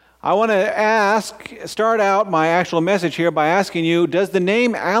I want to start out my actual message here by asking you, does the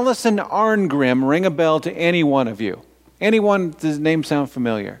name Allison Arngrim ring a bell to any one of you? Anyone, does the name sound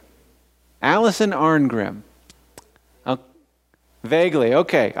familiar? Allison Arngrim. Vaguely,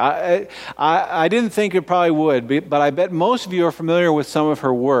 okay. I didn't think it probably would, but I bet most of you are familiar with some of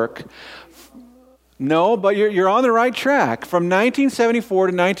her work. No, but you're on the right track. From 1974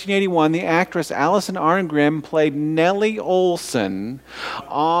 to 1981, the actress Allison Arngrim played Nellie Oleson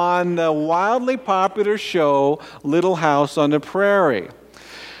on the wildly popular show Little House on the Prairie.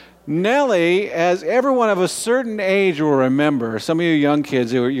 Nellie, as everyone of a certain age will remember, some of you young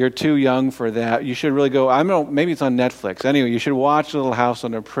kids, you're too young for that. You should really go, I don't know, maybe it's on Netflix. Anyway, you should watch Little House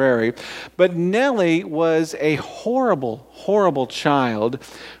on the Prairie. But Nellie was a horrible, horrible child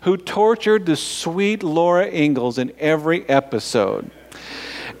who tortured the sweet Laura Ingalls in every episode.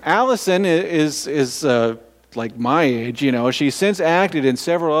 Allison is like my age, you know. She's since acted in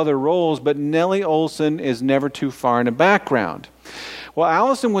several other roles, but Nellie Oleson is never too far in the background. Well,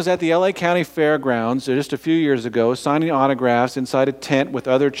 Allison was at the LA County Fairgrounds just a few years ago, signing autographs inside a tent with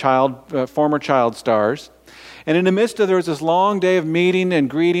other former child stars. And in the midst of there was this long day of meeting and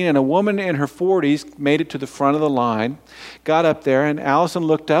greeting, and a woman in her 40s made it to the front of the line, got up there, and Allison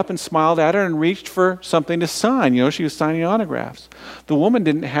looked up and smiled at her and reached for something to sign. You know, she was signing autographs. The woman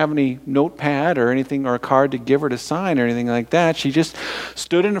didn't have any notepad or anything or a card to give her to sign or anything like that. She just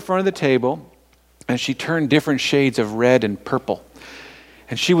stood in the front of the table, and she turned different shades of red and purple.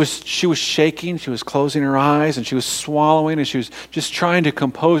 And she was shaking, she was closing her eyes, and she was swallowing, and she was just trying to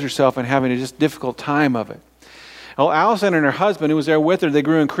compose herself and having a just difficult time of it. Well, Allison and her husband, who was there with her, they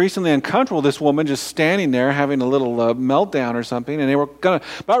grew increasingly uncomfortable with this woman just standing there having a little meltdown or something, and they were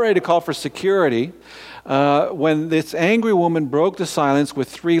about ready to call for security when this angry woman broke the silence with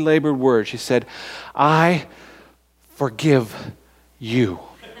 3 labored words. She said, "I forgive you."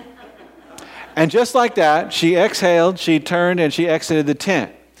 And just like that, she exhaled, she turned, and she exited the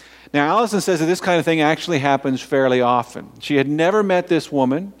tent. Now, Allison says that this kind of thing actually happens fairly often. She had never met this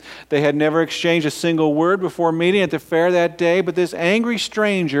woman. They had never exchanged a single word before meeting at the fair that day, but this angry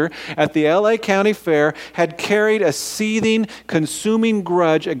stranger at the LA County Fair had carried a seething, consuming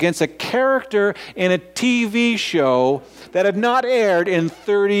grudge against a character in a TV show that had not aired in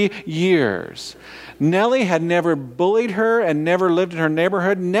 30 years. Nellie had never bullied her and never lived in her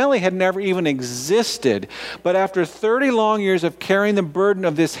neighborhood. Nellie had never even existed. But after 30 long years of carrying the burden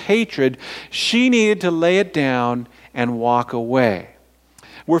of this hatred, she needed to lay it down and walk away.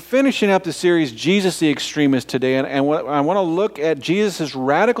 We're finishing up the series, Jesus the Extremist, today, and I want to look at Jesus'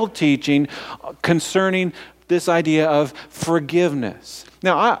 radical teaching concerning this idea of forgiveness.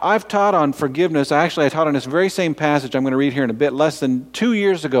 Now, I've taught on forgiveness. I taught on this very same passage I'm going to read here in a bit, less than 2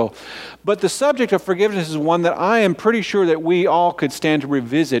 years ago. But the subject of forgiveness is one that I am pretty sure that we all could stand to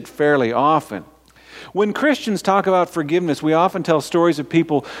revisit fairly often. When Christians talk about forgiveness, we often tell stories of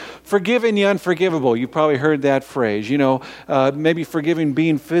people forgiving the unforgivable. You've probably heard that phrase. You know, maybe forgiving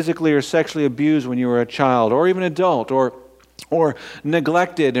being physically or sexually abused when you were a child, or even adult, or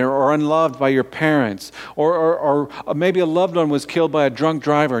neglected or unloved by your parents, or maybe a loved one was killed by a drunk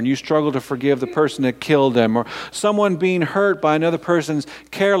driver and you struggle to forgive the person that killed them, or someone being hurt by another person's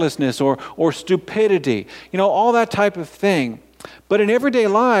carelessness or stupidity, you know, all that type of thing. But in everyday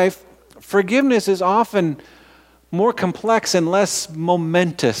life, forgiveness is often more complex and less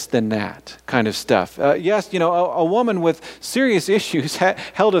momentous than that kind of stuff. Yes, you know, a woman with serious issues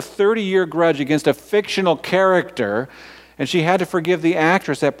held a 30-year grudge against a fictional character, and she had to forgive the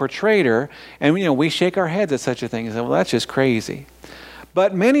actress that portrayed her. And, you know, we shake our heads at such a thing and say, well, that's just crazy.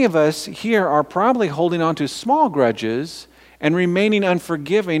 But many of us here are probably holding on to small grudges and remaining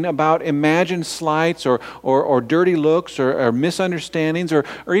unforgiving about imagined slights or dirty looks or misunderstandings or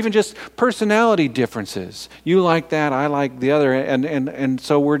even just personality differences. You like that, I like the other, and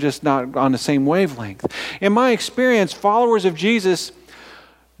so we're just not on the same wavelength. In my experience, followers of Jesus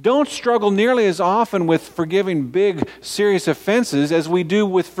don't struggle nearly as often with forgiving big, serious offenses as we do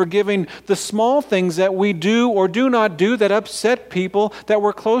with forgiving the small things that we do or do not do that upset people that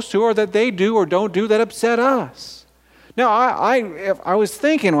we're close to, or that they do or don't do that upset us. Now, I was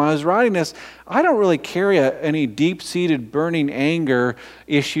thinking when I was writing this, I don't really carry any deep-seated burning anger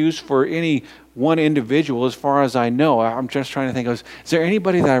issues for any one individual as far as I know. I'm just trying to think, is there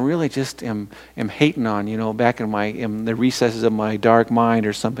anybody that I really just am hating on, you know, back in the recesses of my dark mind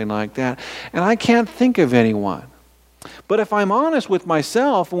or something like that? And I can't think of anyone. But if I'm honest with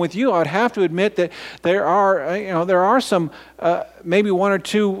myself and with you, I'd have to admit that there are some maybe one or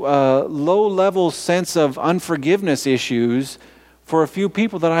two low-level sense of unforgiveness issues for a few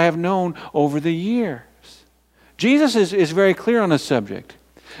people that I have known over the years. Jesus is very clear on the subject.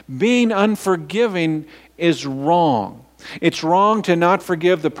 Being unforgiving is wrong. It's wrong to not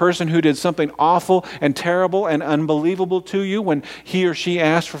forgive the person who did something awful and terrible and unbelievable to you when he or she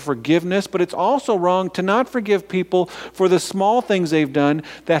asked for forgiveness, but it's also wrong to not forgive people for the small things they've done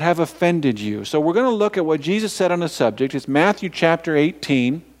that have offended you. So we're going to look at what Jesus said on the subject. It's Matthew chapter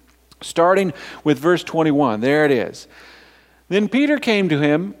 18, starting with verse 21. There it is. Then Peter came to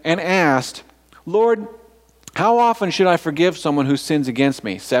him and asked, "Lord, how often should I forgive someone who sins against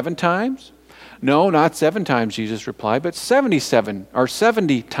me? 7 times? No, not 7 times, Jesus replied, but 77 or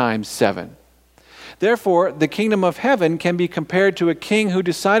 70 times 7. Therefore, the kingdom of heaven can be compared to a king who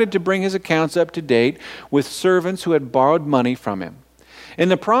decided to bring his accounts up to date with servants who had borrowed money from him. In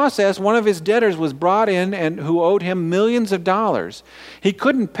the process, one of his debtors was brought in and who owed him millions of dollars. He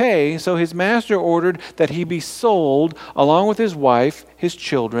couldn't pay, so his master ordered that he be sold along with his wife, his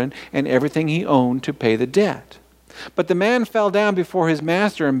children, and everything he owned to pay the debt. But the man fell down before his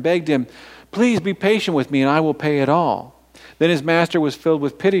master and begged him, 'Please be patient with me and I will pay it all.' Then his master was filled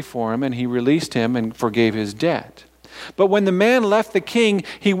with pity for him and he released him and forgave his debt. But when the man left the king,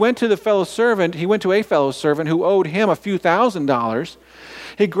 he went to a fellow servant who owed him a few $1,000s.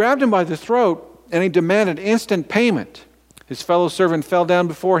 He grabbed him by the throat and he demanded instant payment. His fellow servant fell down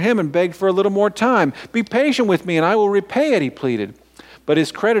before him and begged for a little more time. 'Be patient with me and I will repay it,' he pleaded. But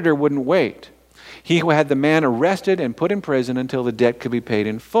his creditor wouldn't wait. He had the man arrested and put in prison until the debt could be paid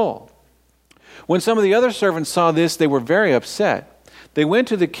in full. When some of the other servants saw this, they were very upset. They went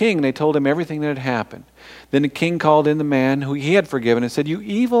to the king and they told him everything that had happened. Then the king called in the man who he had forgiven and said, 'You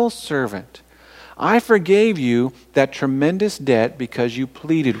evil servant, I forgave you that tremendous debt because you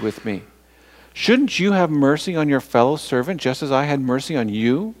pleaded with me. Shouldn't you have mercy on your fellow servant just as I had mercy on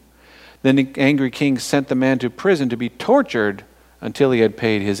you?' Then the angry king sent the man to prison to be tortured until he had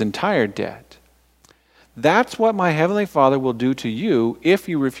paid his entire debt. That's what my heavenly Father will do to you if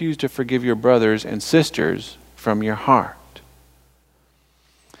you refuse to forgive your brothers and sisters from your heart."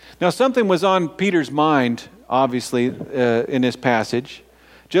 Now, something was on Peter's mind, obviously, in this passage.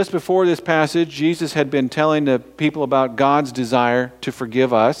 Just before this passage, Jesus had been telling the people about God's desire to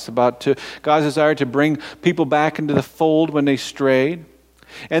forgive us, God's desire to bring people back into the fold when they strayed.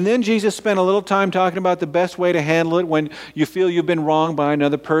 And then Jesus spent a little time talking about the best way to handle it when you feel you've been wronged by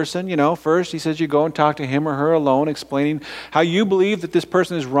another person. First he says you go and talk to him or her alone, explaining how you believe that this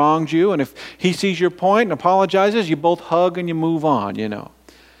person has wronged you. And if he sees your point and apologizes, you both hug and you move on,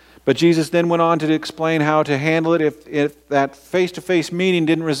 But Jesus then went on to explain how to handle it if that face-to-face meeting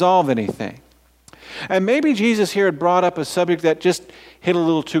didn't resolve anything. And maybe Jesus here had brought up a subject that just hit a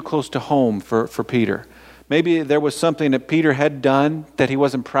little too close to home for Peter. Maybe there was something that Peter had done that he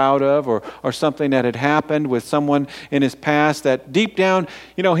wasn't proud of, or something that had happened with someone in his past that deep down,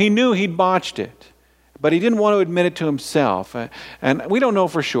 he knew he'd botched it. But he didn't want to admit it to himself. And we don't know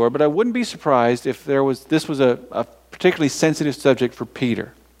for sure, but I wouldn't be surprised if this was a particularly sensitive subject for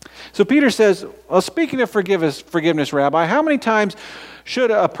Peter. So Peter says, well, speaking of forgiveness, Rabbi, how many times should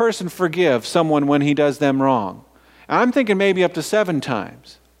a person forgive someone when he does them wrong? I'm thinking maybe up to 7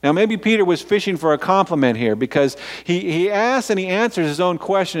 times. Now, maybe Peter was fishing for a compliment here because he asks and he answers his own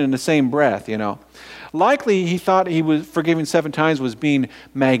question in the same breath, Likely he thought he was forgiving 7 times was being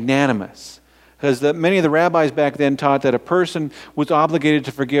magnanimous. Because many of the rabbis back then taught that a person was obligated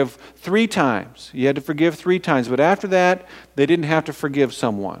to forgive 3 times. You had to forgive 3 times. But after that, they didn't have to forgive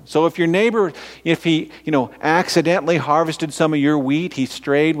someone. So if your neighbor, if he, accidentally harvested some of your wheat, he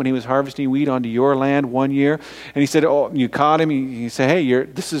strayed when he was harvesting wheat onto your land one year, and he said, oh, you caught him, he said, hey,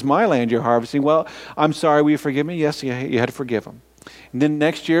 this is my land you're harvesting. Well, I'm sorry, will you forgive me? Yes, you had to forgive him. And then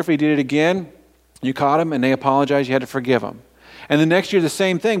next year, if he did it again, you caught him and they apologized, you had to forgive him. And the next year, the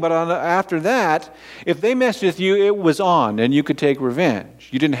same thing. But after that, if they messed with you, it was on, and you could take revenge.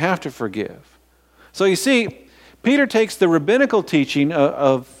 You didn't have to forgive. So you see, Peter takes the rabbinical teaching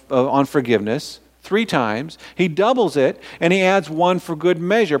on forgiveness 3 times. He doubles it, and he adds 1 for good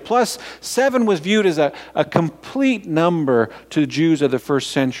measure. Plus, 7 was viewed as a complete number to the Jews of the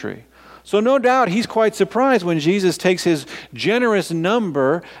first century. So no doubt he's quite surprised when Jesus takes his generous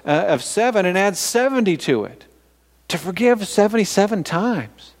number of 7 and adds 70 to it. To forgive 77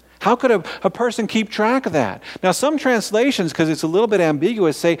 times. How could a person keep track of that? Now, some translations, because it's a little bit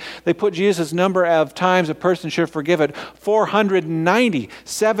ambiguous, say they put Jesus' number of times a person should forgive at 490,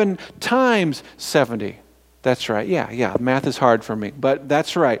 7 times 70. That's right. Yeah, math is hard for me, but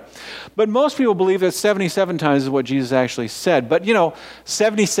that's right. But most people believe that 77 times is what Jesus actually said. But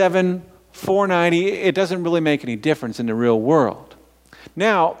 77, 490, it doesn't really make any difference in the real world.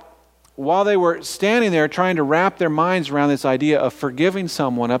 Now, while they were standing there trying to wrap their minds around this idea of forgiving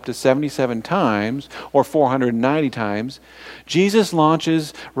someone up to 77 times or 490 times, Jesus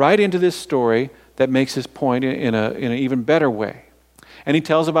launches right into this story that makes his point in an even better way. And he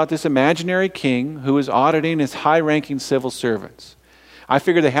tells about this imaginary king who is auditing his high-ranking civil servants. I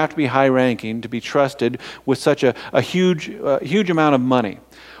figure they have to be high-ranking to be trusted with such a huge amount of money.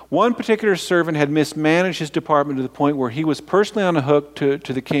 One particular servant had mismanaged his department to the point where he was personally on the hook to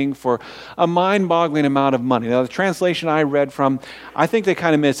the king for a mind-boggling amount of money. Now, the translation I read from, I think they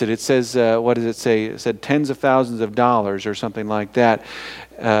kind of miss it. It says, what does it say? It said tens of thousands of dollars or something like that.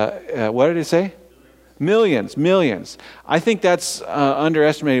 What did it say? Millions. I think that's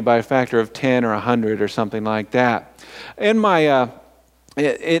underestimated by a factor of 10 or 100 or something like that. In my...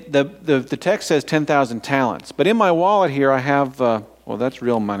 The text says 10,000 talents, but in my wallet here I have well, that's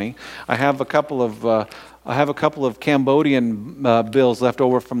real money. I have a couple of Cambodian bills left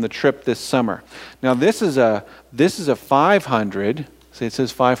over from the trip this summer. Now this is a 500. See, it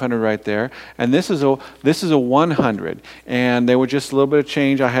says 500 right there, and this is a 100. And they were just a little bit of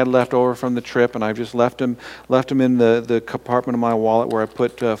change I had left over from the trip, and I've just left them in the compartment of my wallet where I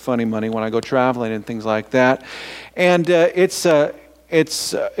put funny money when I go traveling and things like that. And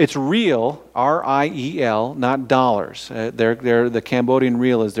it's real, R-I-E-L, not dollars. The Cambodian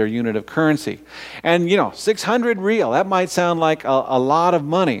riel is their unit of currency. And, 600 riel, that might sound like a lot of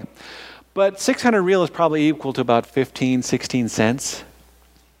money. But 600 riel is probably equal to about 15, 16 cents.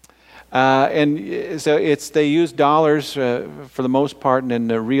 And so they use dollars for the most part, and then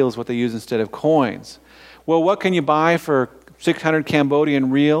the riel is what they use instead of coins. Well, what can you buy for 600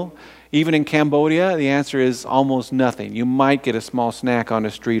 Cambodian riel? Even in Cambodia, the answer is almost nothing. You might get a small snack on the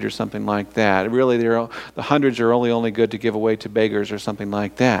street or something like that. Really, the hundreds are only good to give away to beggars or something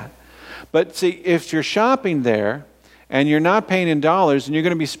like that. But see, if you're shopping there and you're not paying in dollars, and you're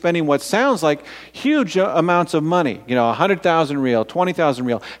going to be spending what sounds like huge amounts of money, 100,000 riel, 20,000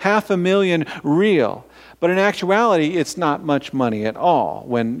 riel, 500,000 riel. But in actuality, it's not much money at all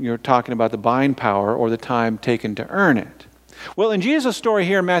when you're talking about the buying power or the time taken to earn it. Well, in Jesus' story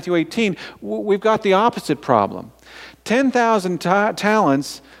here in Matthew 18, we've got the opposite problem. 10,000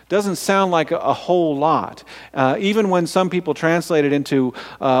 talents doesn't sound like a whole lot. Even when some people translate it into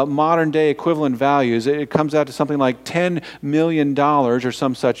modern-day equivalent values, it comes out to something like $10 million or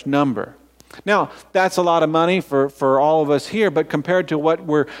some such number. Now, that's a lot of money for all of us here, but compared to what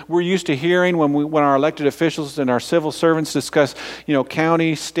we're used to hearing when our elected officials and our civil servants discuss,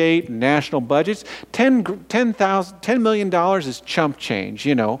 county, state, and national budgets, $10 million is chump change.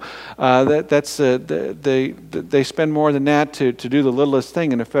 They spend more than that to do the littlest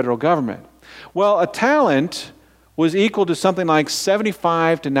thing in the federal government. Well, a talent was equal to something like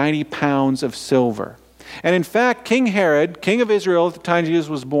 75 to 90 pounds of silver. And in fact, King Herod, king of Israel at the time Jesus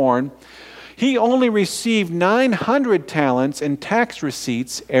was born, he only received 900 talents in tax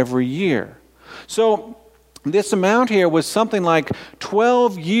receipts every year. So this amount here was something like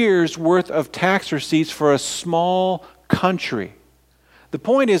 12 years worth of tax receipts for a small country. The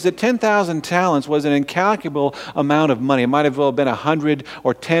point is that 10,000 talents was an incalculable amount of money. It might have well been 100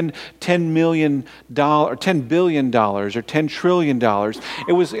 or $10 million or $10 billion or $10 trillion.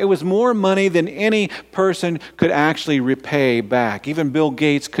 It was more money than any person could actually repay back. Even Bill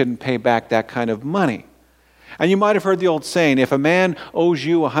Gates couldn't pay back that kind of money. And you might have heard the old saying, if a man owes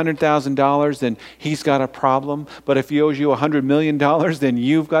you $100,000, then he's got a problem. But if he owes you $100 million, then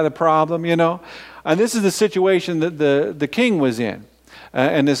you've got a problem, And this is the situation that the king was in.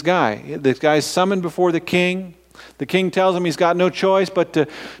 And this guy's summoned before the king. The king tells him he's got no choice but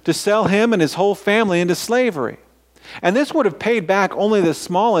to sell him and his whole family into slavery. And this would have paid back only the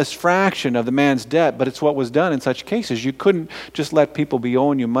smallest fraction of the man's debt, but it's what was done in such cases. You couldn't just let people be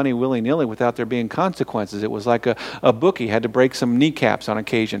owing you money willy-nilly without there being consequences. It was like a bookie had to break some kneecaps on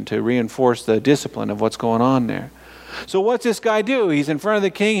occasion to reinforce the discipline of what's going on there. So what's this guy do? He's in front of the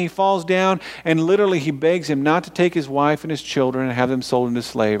king, he falls down, and literally he begs him not to take his wife and his children and have them sold into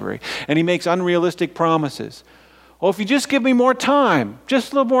slavery. And he makes unrealistic promises. Oh, if you just give me more time,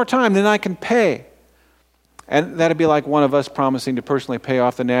 just a little more time, then I can pay. And that'd be like one of us promising to personally pay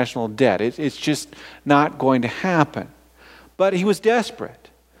off the national debt. It's just not going to happen. But he was desperate.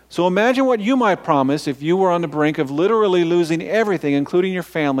 So imagine what you might promise if you were on the brink of literally losing everything, including your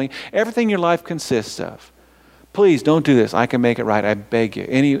family, everything your life consists of. Please don't do this. I can make it right. I beg you.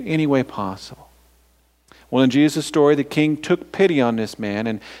 Any way possible. Well, in Jesus' story, the king took pity on this man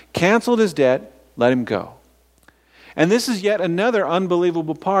and canceled his debt, let him go. And this is yet another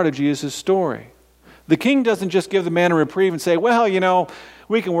unbelievable part of Jesus' story. The king doesn't just give the man a reprieve and say, well,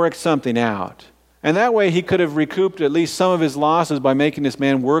 we can work something out. And that way he could have recouped at least some of his losses by making this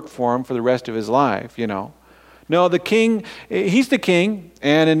man work for him for the rest of his life, No, the king, he's the king,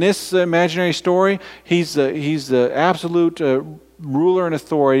 and in this imaginary story, he's the absolute ruler and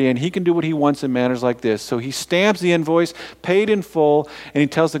authority, and he can do what he wants in matters like this. So he stamps the invoice, paid in full, and he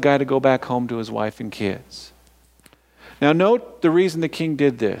tells the guy to go back home to his wife and kids. Now note the reason the king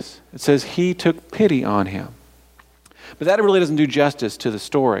did this. It says he took pity on him. But that really doesn't do justice to the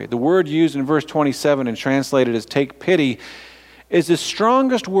story. The word used in verse 27 and translated as take pity is the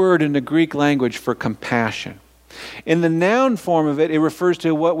strongest word in the Greek language for compassion. In the noun form of it, it refers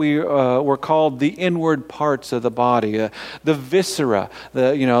to what we were called the inward parts of the body, the viscera,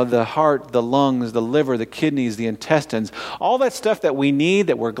 the heart, the lungs, the liver, the kidneys, the intestines, all that stuff that we need,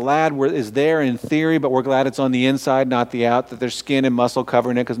 that we're glad is there in theory, but we're glad it's on the inside, not the out, that there's skin and muscle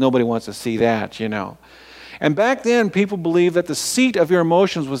covering it, because nobody wants to see that, And back then, people believed that the seat of your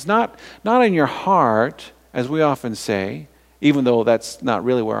emotions was not in your heart, as we often say, even though that's not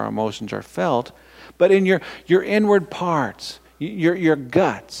really where our emotions are felt, but in your inward parts, your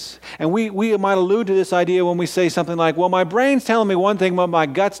guts. And we might allude to this idea when we say something like, well, my brain's telling me one thing, but my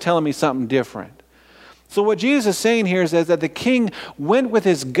gut's telling me something different. So what Jesus is saying here is that the king went with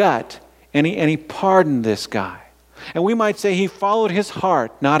his gut and he pardoned this guy. And we might say he followed his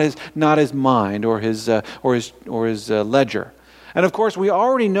heart, not his mind or his ledger. And of course, we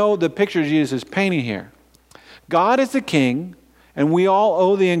already know the picture Jesus is painting here. God is the king, and we all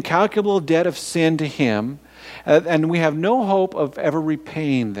owe the incalculable debt of sin to him, and we have no hope of ever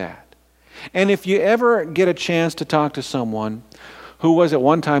repaying that. And if you ever get a chance to talk to someone who was at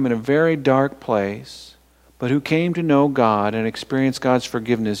one time in a very dark place, but who came to know God and experience God's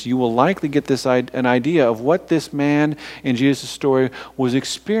forgiveness, you will likely get an idea of what this man in Jesus' story was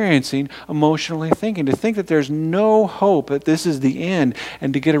experiencing, emotionally thinking. To think that there's no hope, that this is the end,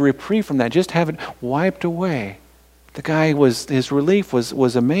 and to get a reprieve from that, just have it wiped away. The guy his relief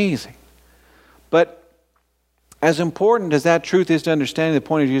was amazing. But as important as that truth is to understanding the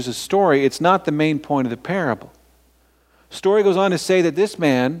point of Jesus' story, it's not the main point of the parable. The story goes on to say that this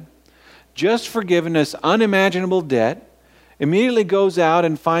man, just forgiven this unimaginable debt, immediately goes out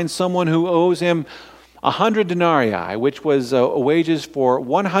and finds someone who owes him 100 denarii, which was wages for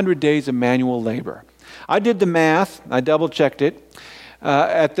 100 days of manual labor. I did the math. I double-checked it.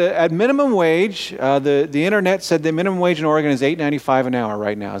 At minimum wage, the internet said the minimum wage in Oregon is $8.95 an hour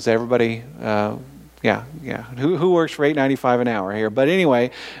right now. Is everybody... Yeah. Who works for $8.95 an hour here? But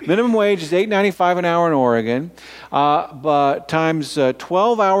anyway, minimum wage is $8.95 an hour in Oregon, but times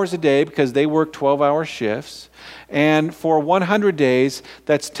 12 hours a day because they work 12-hour shifts. And for 100 days,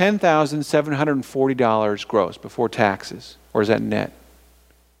 that's $10,740 gross before taxes. Or is that net?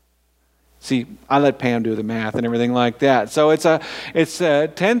 See, I let Pam do the math and everything like that. So it's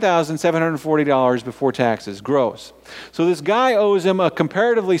 $10,740 before taxes, gross. So this guy owes him a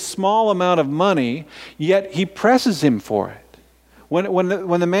comparatively small amount of money, yet he presses him for it. When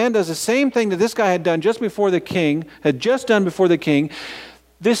the man does the same thing that this guy had done just before the king,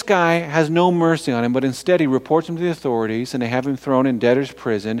 this guy has no mercy on him, but instead he reports him to the authorities, and they have him thrown in debtor's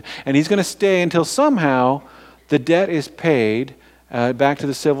prison, and he's going to stay until somehow the debt is paid back to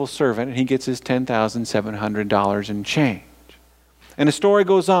the civil servant, and he gets his $10,700 in change. And the story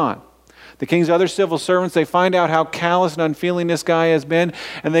goes on. The king's other civil servants, they find out how callous and unfeeling this guy has been,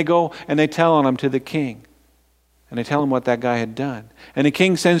 and they go and they tell on him to the king. And they tell him what that guy had done. And the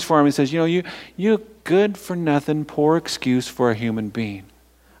king sends for him and says, you good for nothing, poor excuse for a human being.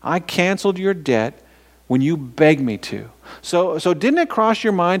 I canceled your debt when you begged me to. So didn't it cross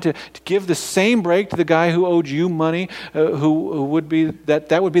your mind to give the same break to the guy who owed you money, who would be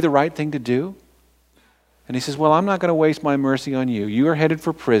that would be the right thing to do? And he says, well, I'm not going to waste my mercy on you. You are headed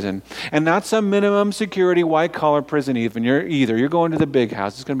for prison, and not some minimum security white-collar prison even. You're going to the big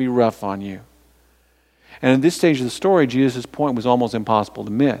house. It's going to be rough on you. And at this stage of the story, Jesus' point was almost impossible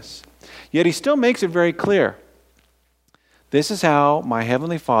to miss. Yet he still makes it very clear. This is how my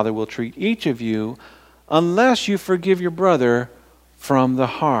heavenly Father will treat each of you unless you forgive your brother from the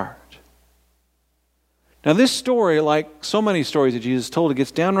heart. Now this story, like so many stories that Jesus told, it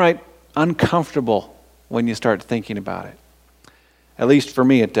gets downright uncomfortable when you start thinking about it. At least for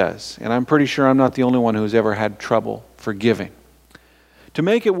me it does. And I'm pretty sure I'm not the only one who's ever had trouble forgiving. To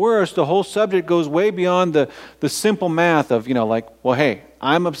make it worse, the whole subject goes way beyond the simple math of, well, hey,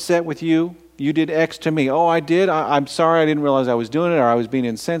 I'm upset with you. You did X to me. Oh, I did? I'm sorry. I didn't realize I was doing it, or I was being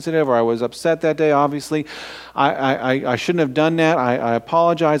insensitive, or I was upset that day, obviously. I shouldn't have done that. I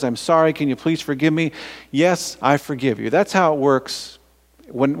apologize. I'm sorry. Can you please forgive me? Yes, I forgive you. That's how it works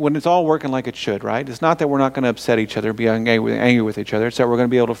when it's all working like it should, right? It's not that we're not going to upset each other, be angry with each other. It's that we're going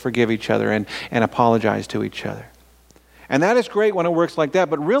to be able to forgive each other and apologize to each other. And that is great when it works like that,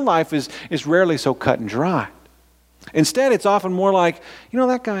 but real life is rarely so cut and dry. Instead, it's often more like,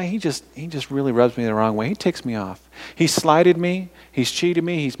 that guy, he just really rubs me the wrong way. He ticks me off. He's slighted me. He's cheated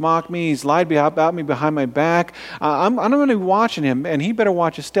me. He's mocked me. He's lied about me behind my back. I'm going to be watching him, and he better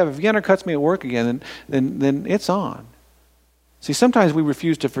watch his step. If he undercuts me at work again, then it's on. See, sometimes we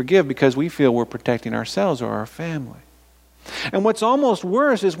refuse to forgive because we feel we're protecting ourselves or our family. And what's almost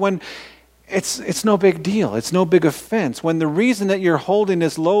worse is when it's no big deal. It's no big offense. When the reason that you're holding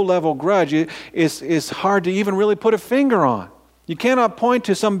this low-level grudge is hard to even really put a finger on. You cannot point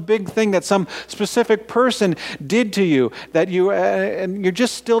to some big thing that some specific person did to you that and you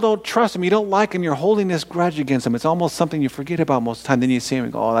just still don't trust them. You don't like them. You're holding this grudge against them. It's almost something you forget about most of the time. Then you see him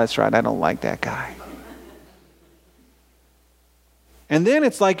and go, oh, that's right. I don't like that guy. And then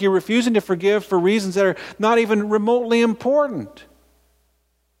it's like you're refusing to forgive for reasons that are not even remotely important.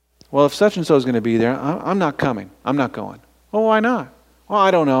 Well, if such and so is going to be there, I'm not coming. I'm not going. Well, why not? Well,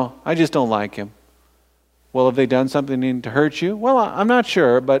 I don't know. I just don't like him. Well, have they done something to hurt you? Well, I'm not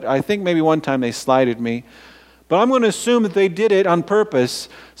sure, but I think maybe one time they slighted me. But I'm going to assume that they did it on purpose.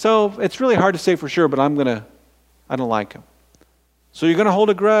 So it's really hard to say for sure, but I don't like him. So you're going to hold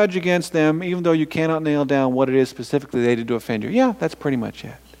a grudge against them even though you cannot nail down what it is specifically they did to offend you. Yeah, that's pretty much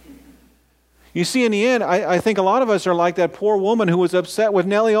it. You see, in the end, I think a lot of us are like that poor woman who was upset with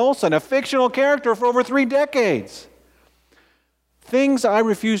Nellie Olson, a fictional character for over 3 decades. Things I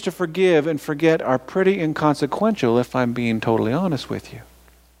refuse to forgive and forget are pretty inconsequential if I'm being totally honest with you.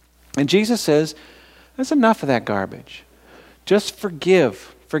 And Jesus says, that's enough of that garbage. Just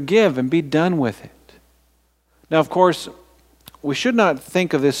forgive and be done with it. Now, of course, we should not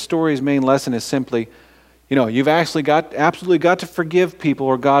think of this story's main lesson as simply, you've absolutely got to forgive people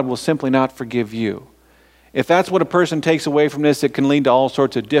or God will simply not forgive you. If that's what a person takes away from this, it can lead to all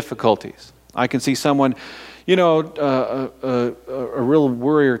sorts of difficulties. I can see someone, a real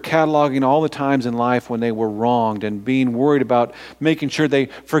worrier cataloging all the times in life when they were wronged and being worried about making sure they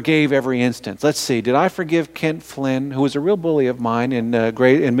forgave every instance. Let's see, did I forgive Kent Flynn, who was a real bully of mine in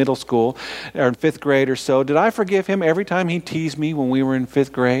middle school or in 5th grade or so? Did I forgive him every time he teased me when we were in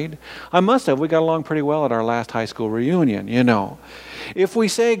 5th grade? I must have. We got along pretty well at our last high school reunion, If we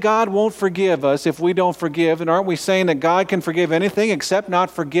say God won't forgive us if we don't forgive, then aren't we saying that God can forgive anything except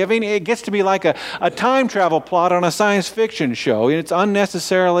not forgiving? It gets to be like a time travel plot on a science fiction show. It's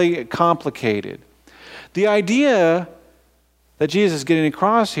unnecessarily complicated. The idea that Jesus is getting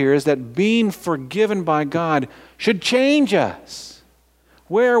across here is that being forgiven by God should change us.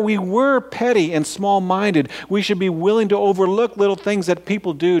 Where we were petty and small-minded, we should be willing to overlook little things that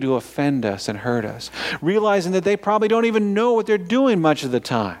people do to offend us and hurt us, realizing that they probably don't even know what they're doing much of the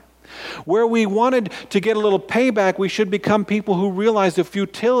time. Where we wanted to get a little payback, we should become people who realize the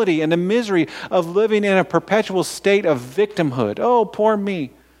futility and the misery of living in a perpetual state of victimhood. Oh, poor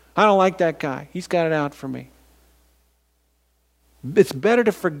me. I don't like that guy. He's got it out for me. It's better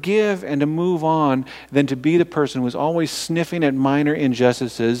to forgive and to move on than to be the person who is always sniffing at minor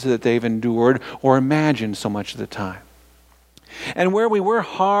injustices that they've endured or imagined so much of the time. And where we were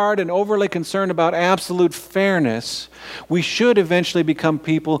hard and overly concerned about absolute fairness, we should eventually become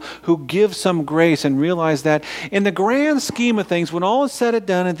people who give some grace and realize that in the grand scheme of things, when all is said and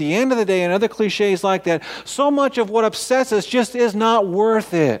done, at the end of the day and other cliches like that, so much of what upsets us just is not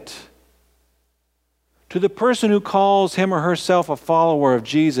worth it. To the person who calls him or herself a follower of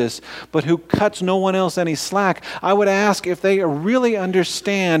Jesus, but who cuts no one else any slack, I would ask if they really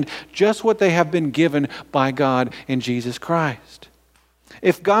understand just what they have been given by God in Jesus Christ.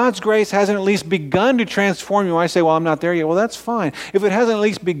 If God's grace hasn't at least begun to transform you, I say, well, I'm not there yet. Well, that's fine. If it hasn't at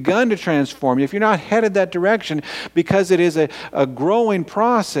least begun to transform you, if you're not headed that direction because it is a growing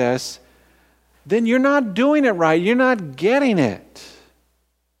process, then you're not doing it right. You're not getting it.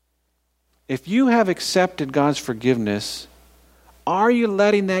 If you have accepted God's forgiveness, are you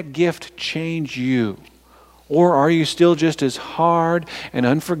letting that gift change you? Or are you still just as hard and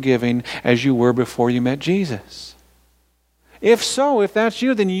unforgiving as you were before you met Jesus? If so, if that's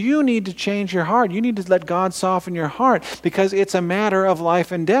you, then you need to change your heart. You need to let God soften your heart because it's a matter of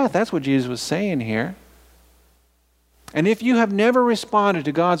life and death. That's what Jesus was saying here. And if you have never responded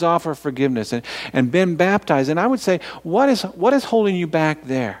to God's offer of forgiveness and been baptized, then I would say, what is holding you back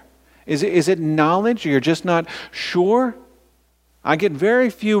there? Is it knowledge? Or you're just not sure? I get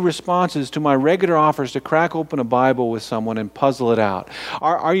very few responses to my regular offers to crack open a Bible with someone and puzzle it out.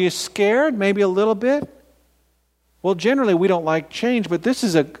 Are you scared? Maybe a little bit? Well, generally we don't like change, but this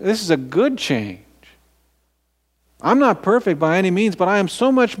is a good change. I'm not perfect by any means, but I am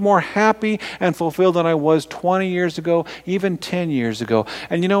so much more happy and fulfilled than I was 20 years ago, even 10 years ago.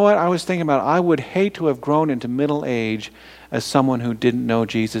 And you know what? I was thinking about it. I would hate to have grown into middle age as someone who didn't know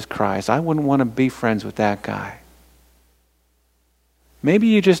Jesus Christ. I wouldn't want to be friends with that guy. Maybe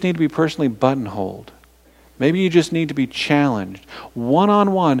you just need to be personally buttonholed. Maybe you just need to be challenged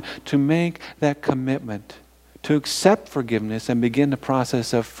one-on-one to make that commitment, to accept forgiveness and begin the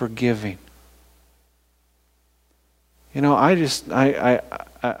process of forgiving. You know, I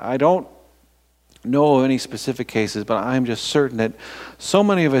don't know of any specific cases, but I'm just certain that so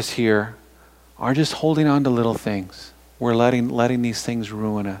many of us here are just holding on to little things. We're letting these things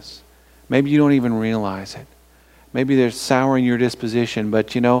ruin us. Maybe you don't even realize it. Maybe they're souring your disposition,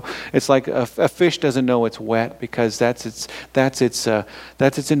 but you know, it's like a fish doesn't know it's wet because that's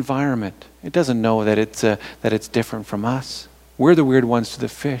its environment. It doesn't know that it's different from us. We're the weird ones to the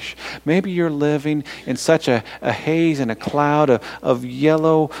fish. Maybe you're living in such a haze and a cloud of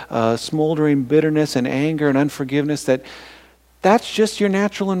yellow, smoldering bitterness and anger and unforgiveness that's just your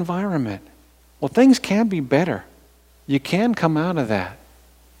natural environment. Well, things can be better. You can come out of that.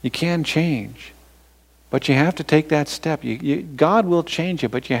 You can change. But you have to take that step. God will change you,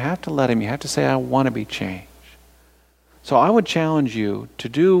 but you have to let Him. You have to say, I want to be changed. So I would challenge you to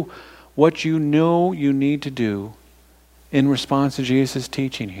do what you know you need to do in response to Jesus'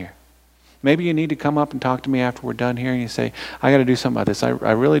 teaching here. Maybe you need to come up and talk to me after we're done here and you say, I got to do something about this. I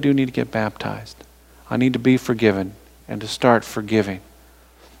really do need to get baptized. I need to be forgiven and to start forgiving.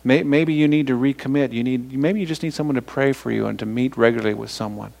 Maybe you need to recommit. Maybe you just need someone to pray for you and to meet regularly with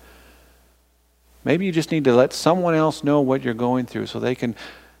someone. Maybe you just need to let someone else know what you're going through so they can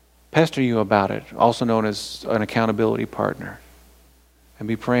pester you about it, also known as an accountability partner, and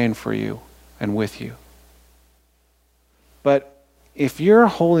be praying for you and with you. But if you're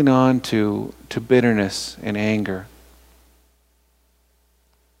holding on to bitterness and anger,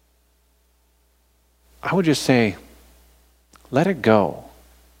 I would just say, let it go.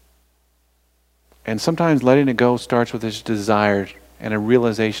 And sometimes letting it go starts with this desire and a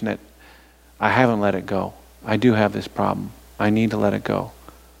realization that I haven't let it go. I do have this problem. I need to let it go.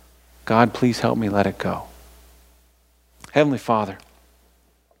 God, please help me let it go. Heavenly Father,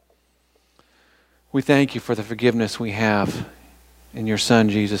 we thank you for the forgiveness we have in your Son,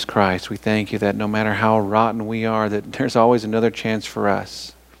 Jesus Christ. We thank you that no matter how rotten we are, that there's always another chance for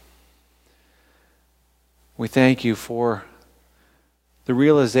us. We thank you for the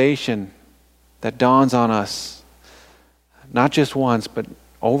realization that dawns on us, not just once, but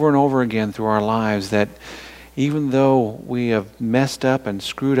over and over again through our lives, that even though we have messed up and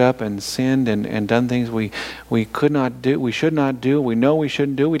screwed up and sinned and done things we could not do, we should not do, we know we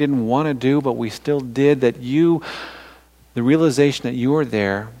shouldn't do, we didn't want to do, but we still did, that you, the realization that you are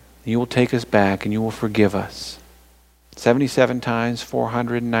there, you will take us back and you will forgive us. 77 times,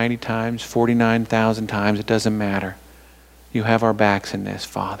 490 times, 49,000 times, it doesn't matter. You have our backs in this,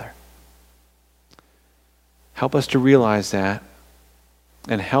 Father. Help us to realize that.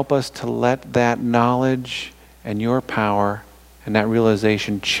 And help us to let that knowledge and your power and that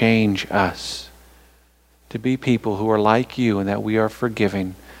realization change us to be people who are like you and that we are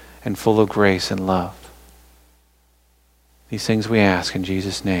forgiving and full of grace and love. These things we ask in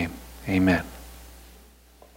Jesus' name. Amen.